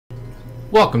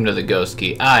Welcome to the Ghost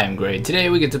Key. I am Gray. Today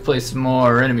we get to play some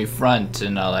more Enemy Front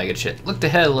and all that good shit. Looked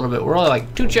ahead a little bit. We're only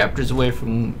like 2 chapters away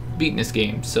from beating this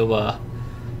game. So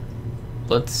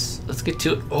let's get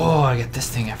to it. Oh, I got this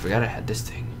thing. I forgot I had this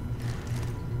thing.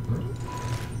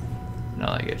 And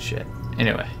all that good shit.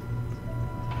 Anyway.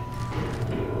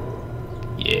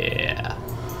 Yeah.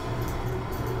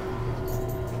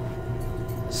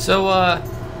 So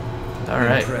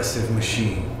alright. Impressive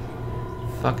machine.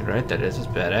 Fucking right that is. It's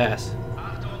badass.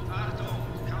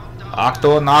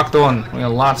 Achtung, Achtung! We're gonna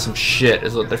launch some shit,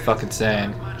 is what they're fucking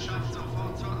saying.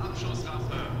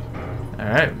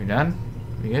 Alright, we done?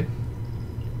 We good?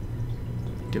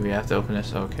 Do we have to open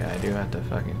this? Okay, I do have to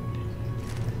fucking...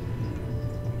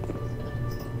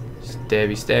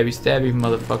 Stabby, stabby, stabby,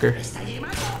 motherfucker.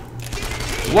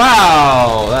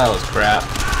 Wow! That was crap.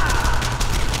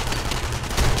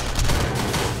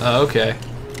 Oh, okay.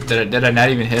 Did I not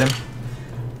even hit him?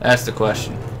 That's the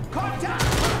question.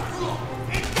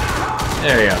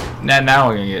 There we go. Now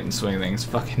we're gonna get in swing things.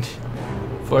 Fucking.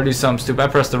 Before I do something stupid, I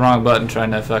pressed the wrong button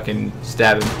trying to fucking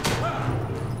stab him.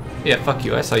 Yeah, fuck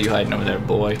you. I saw you hiding over there,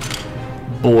 boy.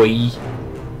 Boy.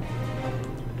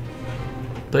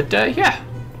 But, yeah.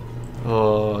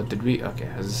 Oh, did we? Okay,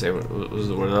 I was gonna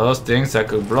say, were those things that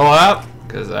could blow up?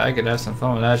 Because I could have some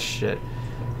fun with that shit.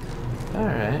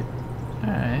 Alright.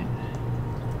 Alright.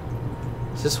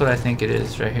 Is this what I think it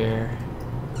is right here?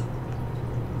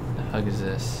 The fuck is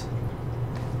this?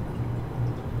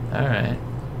 Alright.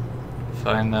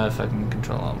 Find the fucking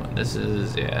control element. This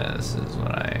is, yeah, this is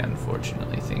what I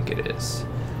unfortunately think it is.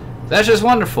 That's just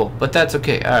wonderful, but that's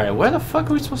okay. Alright, where the fuck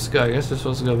are we supposed to go? I guess we're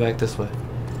supposed to go back this way.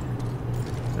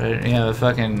 Right, you know, the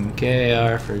fucking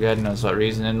KAR for God knows what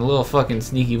reason, and the little fucking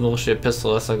sneaky bullshit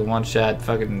pistol that's like a one-shot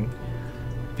fucking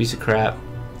piece of crap.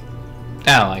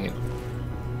 I don't like it.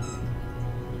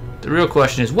 The real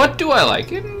question is, what do I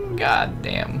like? And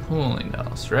goddamn, who only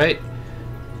knows, right?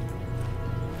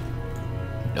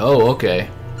 Oh, okay.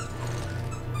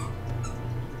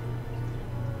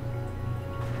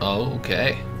 Oh,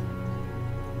 okay.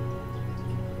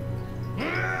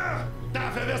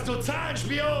 Dafür wirst du zahlen,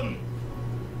 Spion!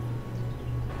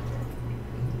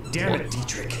 Damn it,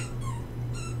 Dietrich.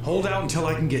 Hold out until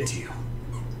I can get to you.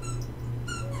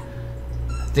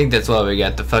 I think that's why we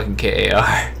got the fucking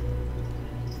KAR.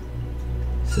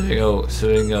 So we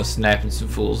can go sniping some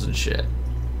fools and shit.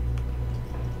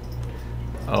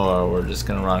 Or we're just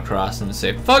gonna run across them and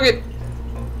say, fuck it!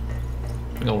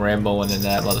 We go Rambo into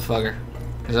that motherfucker.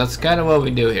 Because that's kind of what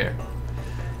we do here.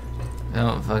 We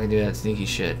don't fucking do that sneaky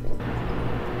shit.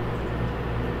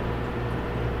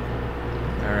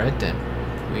 Alright then.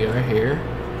 We are here.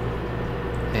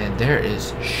 And there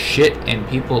is shit and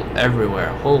people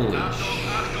everywhere. Holy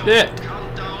shit!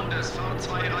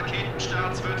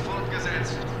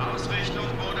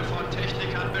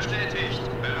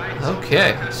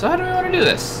 Okay, so how do we want to do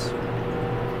this?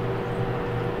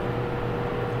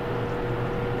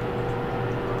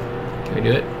 Can we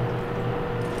do it?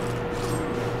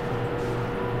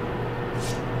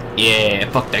 Yeah,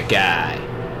 fuck that guy.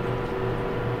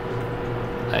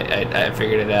 I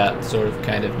figured it out, sort of,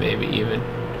 kind of, maybe, even.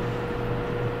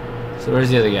 So where's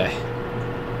the other guy?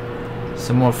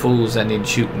 Some more fools that need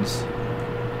shootings.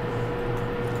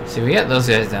 See, we got those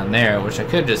guys down there, which I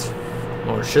could just,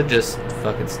 or should just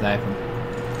fucking snipe him.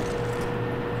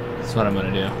 That's what I'm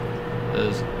gonna do.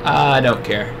 I don't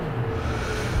care.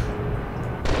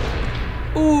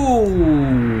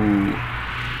 Ooh!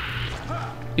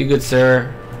 You good,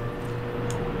 sir?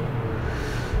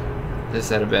 Just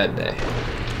had a bad day.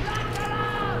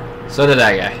 So did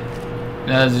that guy.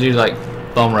 Now there's a dude like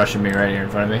bum rushing me right here in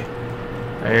front of me.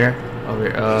 Right here? Over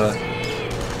here.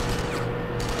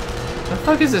 What the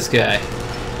fuck is this guy?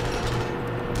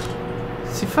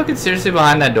 Is he fucking seriously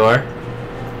behind that door?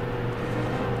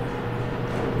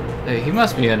 Hey, he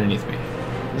must be underneath me.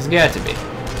 He's got to be.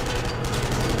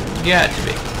 Got to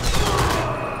be.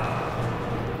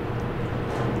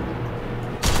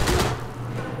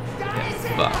 Yeah,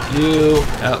 fuck you.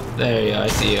 Oh, there you go. I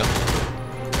see you.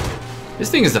 This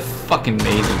thing is fucking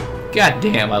amazing. God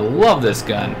damn, I love this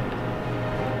gun.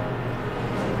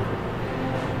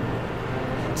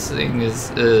 This thing is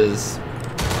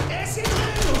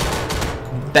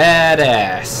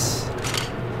badass.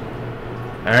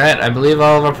 Alright, I believe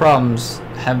all of our problems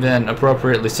have been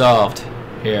appropriately solved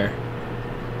here.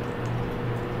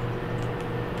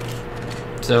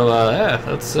 So, yeah,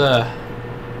 let's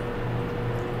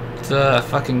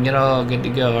fucking get all good to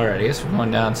go. Alright, I guess we're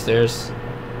going downstairs.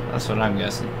 That's what I'm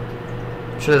guessing.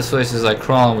 I'm sure this place is like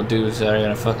crawling with dudes that are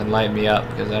gonna fucking light me up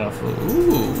because I don't feel.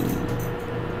 Ooh.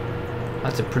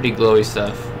 That's a pretty glowy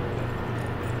stuff.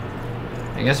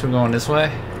 I I guess we're going this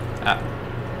way. Ah,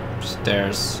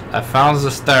 stairs. I found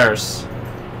the stairs.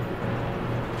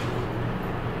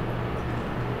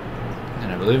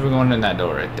 And I believe we're going in that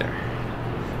door right there.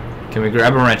 Can we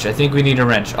grab a wrench? I think we need a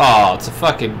wrench. Oh, it's a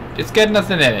fucking... It's got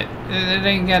nothing in it. It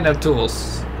ain't got no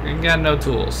tools. It ain't got no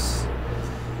tools.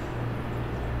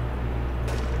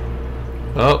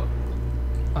 Oh.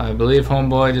 I believe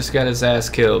homeboy just got his ass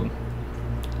killed.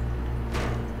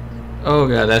 Oh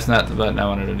god, that's not the button I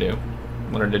wanted to do.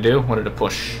 Wanted to do? Wanted to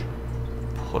push.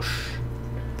 Push.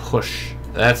 Push.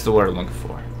 That's the word I'm looking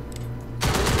for.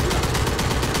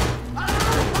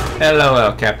 Hello,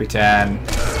 El Capitan.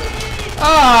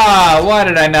 Ah, why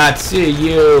did I not see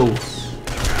you?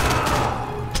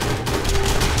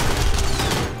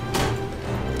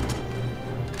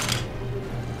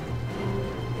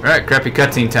 Alright, crappy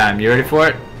cutscene time. You ready for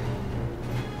it?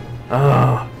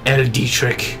 Oh, El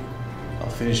Dietrich. I'll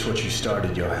finish what you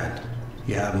started, Johann.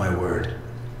 You have my word.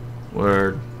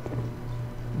 Word.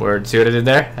 Word. See what I did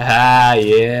there? Ah,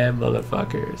 yeah,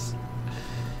 motherfuckers.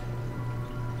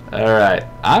 Alright,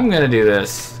 I'm gonna do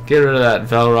this. Get rid of that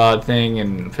Velrod thing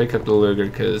and pick up the Luger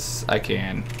because I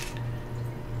can.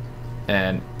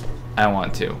 And I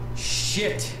want to.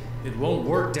 Shit! It won't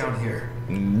work down here.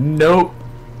 Nope.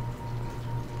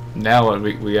 Now what?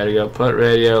 We gotta go put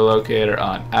radio locator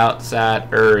on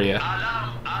outside area.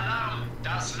 Alarm! Alarm!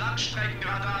 Das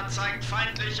Langstreckenradar zeigt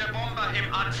feindliche Bomber im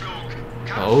Anflug.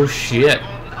 Oh shit.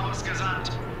 Wurden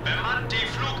ausgesandt. Bemannt die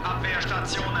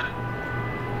Flugabwehrstationen.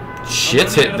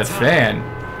 Shit's hitting the fan.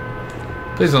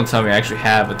 Please don't tell me I actually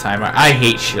have a timer. I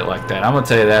hate shit like that. I'm gonna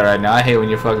tell you that right now. I hate when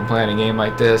you're fucking playing a game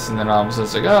like this and then all of a sudden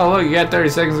it's like, oh look, you got 30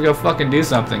 seconds to go fucking do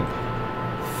something.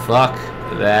 Fuck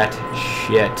that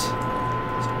shit.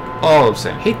 All I'm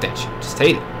saying. Hate that shit. Just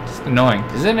hate it. Just annoying.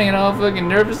 Cause then I get all fucking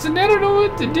nervous and I don't know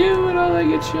what to do and all that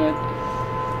good shit.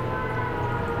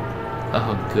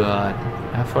 Oh god.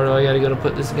 How far do I gotta go to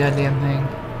put this goddamn thing?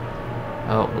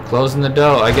 Oh, we're closing the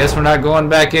door. I guess we're not going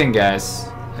back in, guys.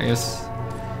 I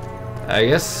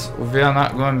guess we are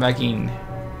not going back in.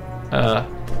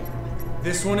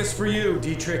 This one is for you,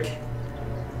 Dietrich.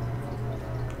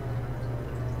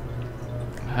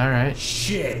 Alright.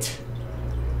 Shit!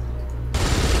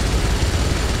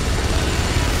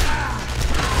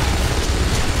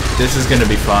 This is gonna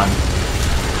be fun.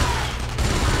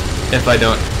 If I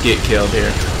don't get killed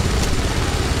here.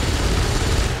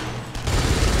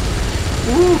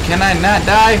 Ooh, can I not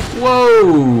die?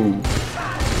 Whoa!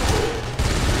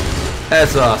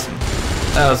 That's awesome.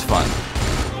 That was fun.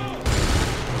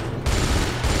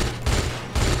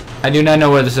 I do not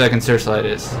know where the second searchlight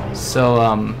is. So,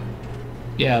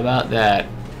 yeah, about that.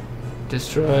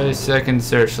 Destroy second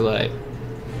searchlight.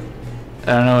 I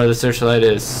don't know where the searchlight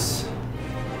is.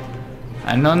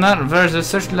 I know not where the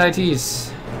searchlight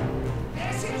is.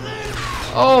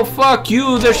 Oh, fuck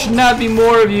you! There should not be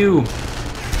more of you!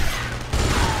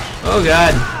 Oh,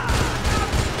 God.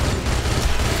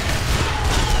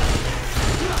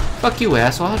 Fuck you,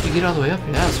 asshole. How'd you get all the way up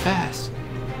here? That was fast.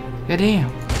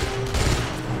 Goddamn.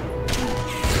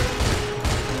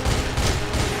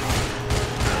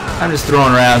 I'm just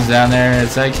throwing rounds down there,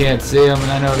 and I can't see them,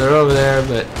 and I know they're over there,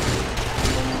 but...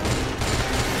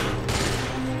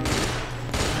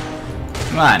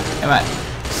 Come on, come on.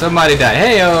 Somebody died.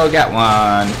 Hey-oh, got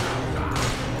one.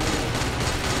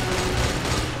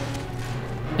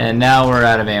 And now we're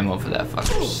out of ammo for that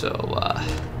fucker, so,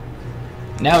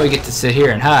 now we get to sit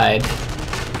here and hide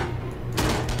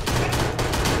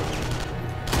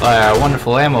by our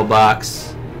wonderful ammo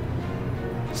box.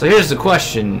 So here's the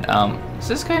question, is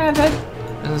this guy not dead?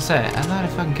 As I say, I thought I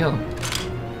fucking killed him.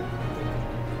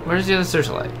 Where's the other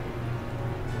searchlight?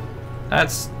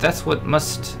 That's what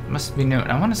must be new.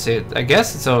 I want to see it. I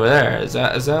guess it's over there. Is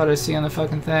that what I see on the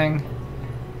fucking thing?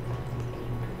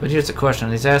 But here's the question: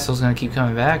 are these assholes gonna keep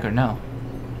coming back or no?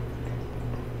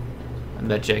 I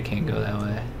bet you I can't go that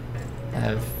way.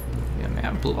 Yeah, man,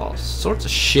 I blew all sorts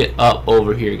of shit up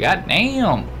over here. God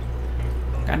damn!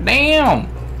 God damn!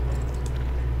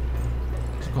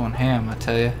 It's going ham, I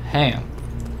tell you, ham.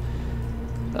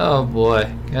 Oh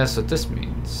boy, guess what this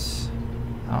means?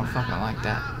 I don't fucking like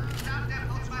that.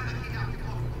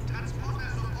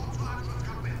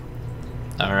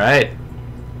 Alright.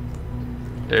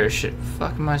 There's shit.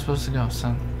 Fuck am I supposed to go,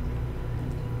 son?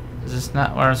 Is this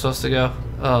not where I'm supposed to go?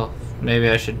 Oh, maybe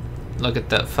I should look at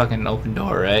that fucking open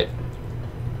door, right?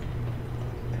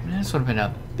 Man, this would have been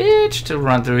a bitch to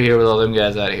run through here with all them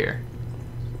guys out of here.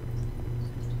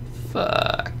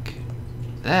 Fuck.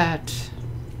 That.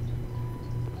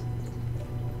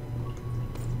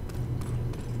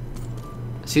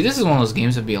 See, this is one of those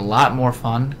games that'd be a lot more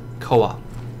fun co-op.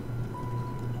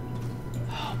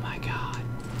 Oh my god.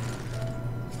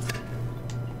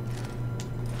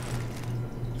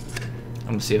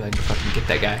 gonna see if I can fucking get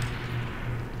that guy.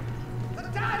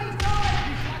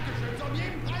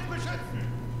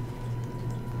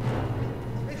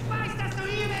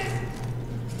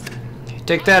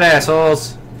 Take that,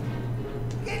 assholes!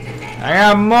 I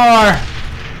got more!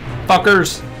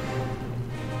 Fuckers!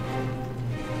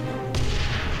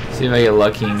 See if I get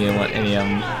lucky and get any of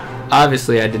them.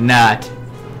 Obviously, I did not.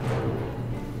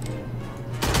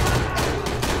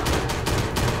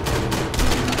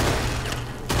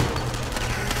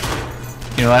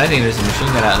 You know what? I think there's a machine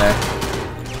gun out there.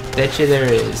 Betcha there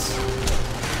is.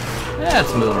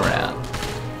 Let's move around.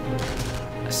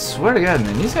 I swear to God,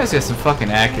 man, these guys got some fucking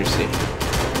accuracy.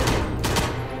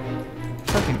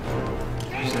 Fucking.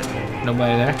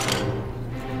 Nobody there?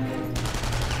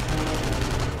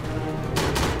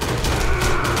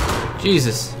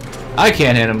 Jesus. I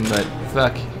can't hit him, but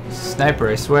fuck. Sniper,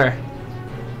 I swear.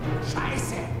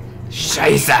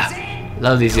 Scheiße!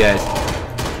 Love these guys.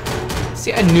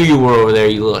 See, I knew you were over there,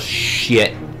 you little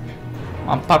shit.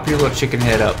 I'll pop your little chicken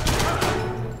head up.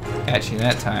 Got you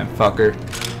that time, fucker.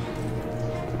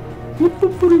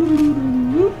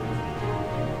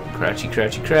 Crouchy,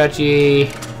 crouchy,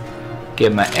 crouchy.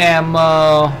 Get my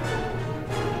ammo.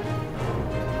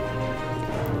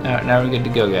 Alright, now we're good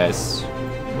to go, guys.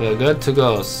 We're good to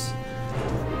go.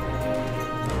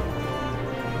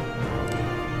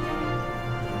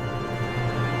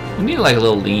 We need like a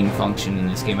little lean function in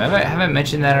this game. Have I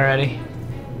mentioned that already?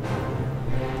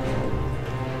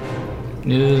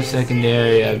 New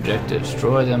secondary objective.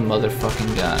 Destroy them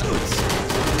motherfucking guns.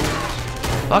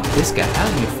 Fuck this guy. How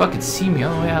did you fucking see me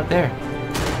all the way out there?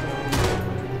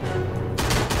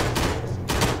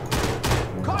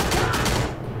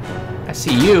 I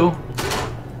see you.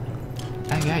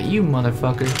 I got you,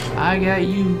 motherfucker. I got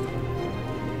you.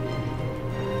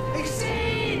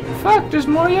 Fuck, there's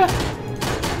more of ya?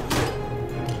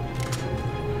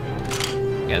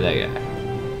 Yeah, that guy.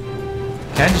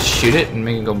 Can I just shoot it and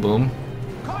make it go boom?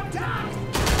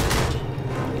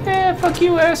 Yeah, fuck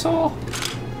you, asshole.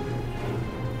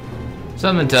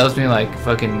 Something tells me like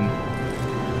fucking.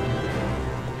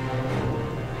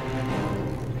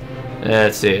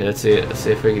 Let's see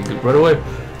if we can run away.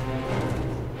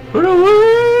 Run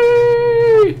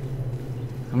away!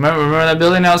 Remember that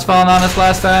building that was falling on us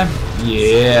last time?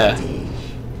 Yeah.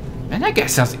 Man, that guy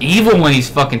sounds evil when he's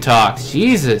fucking talks.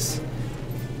 Jesus.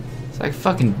 It's like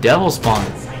fucking devil spawn.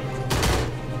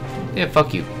 Yeah,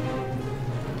 fuck you.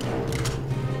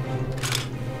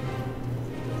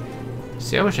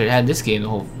 See, I wish I had this gun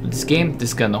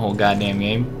the whole goddamn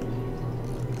game.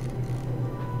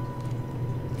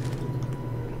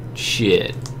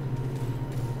 Shit.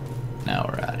 Now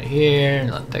we're out of here.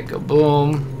 Let that go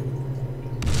boom.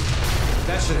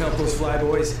 That should help those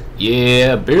flyboys.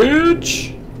 Yeah,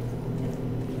 bitch.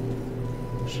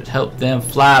 Should help them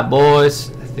fly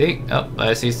boys. I think. Oh,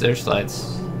 I see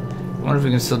searchlights. I wonder if we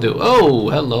can still do. Oh,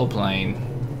 hello, plane.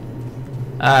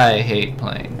 I hate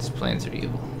planes. Planes are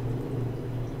evil.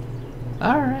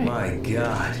 Alright. My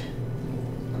God.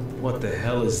 What the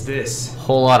hell is this?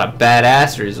 Whole lot of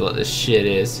badassery is what this shit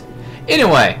is.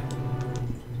 Anyway,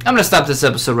 I'm gonna stop this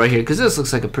episode right here because this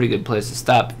looks like a pretty good place to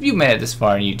stop. If you made it this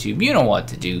far on YouTube, you know what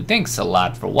to do. Thanks a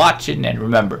lot for watching, and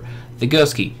remember, the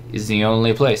Ghost Key is the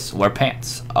only place where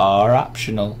pants are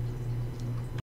optional.